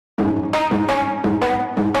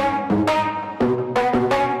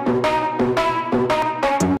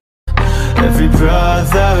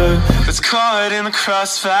caught in the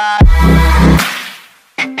crossfire.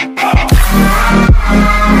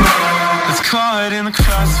 It's caught in the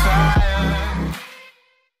crossfire.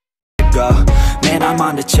 Go, man, I'm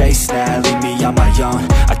on the chase now. Leave me on my own.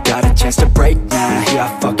 I got a chance to break now. Here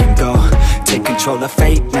I fucking go. Take control of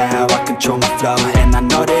fate now. I control my flow, and I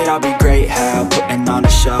know that I'll be great. How putting on a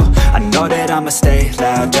show. I know that I'ma stay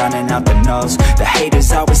loud, drowning out the noise. The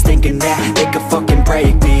haters always thinking that they could fucking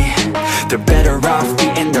break me. They're better off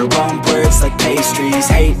eating their own words like pastries.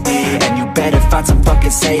 Hate me, and you better find some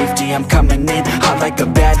fucking safety. I'm coming in hot like a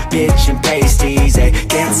bad bitch in pasties. They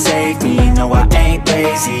can't save me, no, I ain't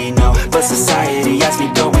lazy, no. But society has me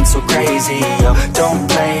going so crazy, yo. Don't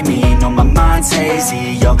blame me, no, my mind's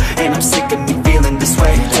hazy, yo. And I'm sick of me feeling this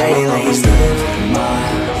way daily. I'll always live my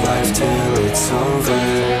life till it's over,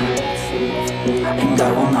 and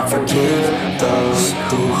I will not forgive those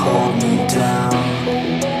who hold me down.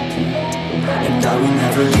 And I will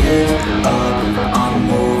never give up, I'm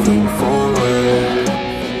moving forward.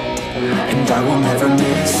 And I will never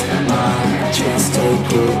miss my chance,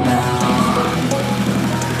 take it now.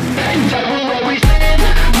 And I will always live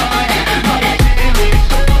my life till it's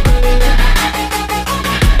over.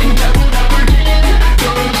 And I will not forgive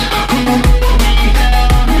those who hold me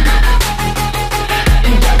down.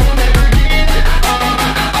 And I will never give up,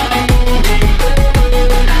 I'm moving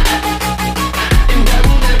forward. And I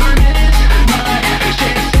will never miss my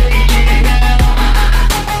chance, take it now.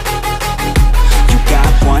 You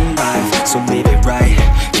got one life, so live it right.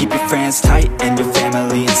 Keep your friends tight and your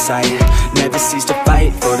family in sight. Never cease to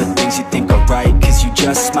fight for the things you think are right, cause you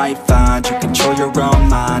just might find you control your own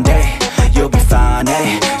mind, eh? You'll be fine,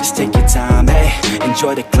 eh? Just take your time, eh?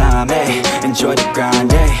 Enjoy the climb, eh? Enjoy the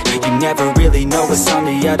grind, eh? You never really know what's on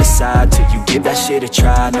the other side till you give that shit a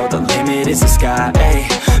try. Know the limit is the sky, eh?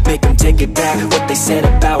 Make them take it back, what they said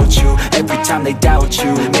about you. Every time they doubt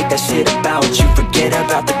you, make that shit about you. Forget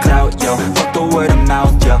about the clout, yo. Fuck the word of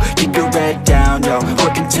mouth, yo. Keep your head down, yo.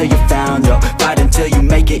 Work until you're found, yo. Fight until you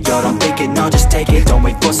make it, yo. Don't think it, no, just take it. Don't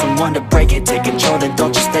wait for someone to break it. Take control, then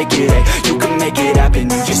don't just take it, eh? You can make it happen,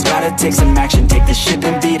 you just gotta take some action. Take the ship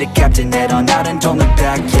and be the captain. Head on out and don't look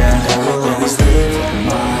back, yeah. I will always live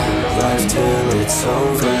my life till it's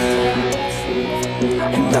over,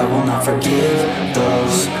 and I will not forgive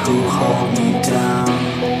those who hold me down.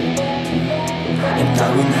 And I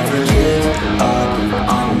will never give up,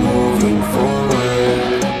 I'm moving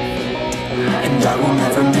forward. And I will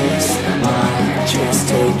never miss my chance,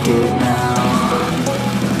 take it now.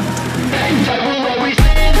 And I will always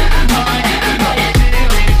live my life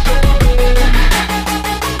till it's over.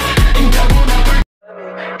 And I will never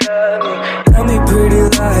tell me pretty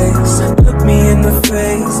lies, look me in the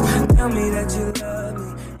face, tell me that you love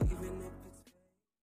me.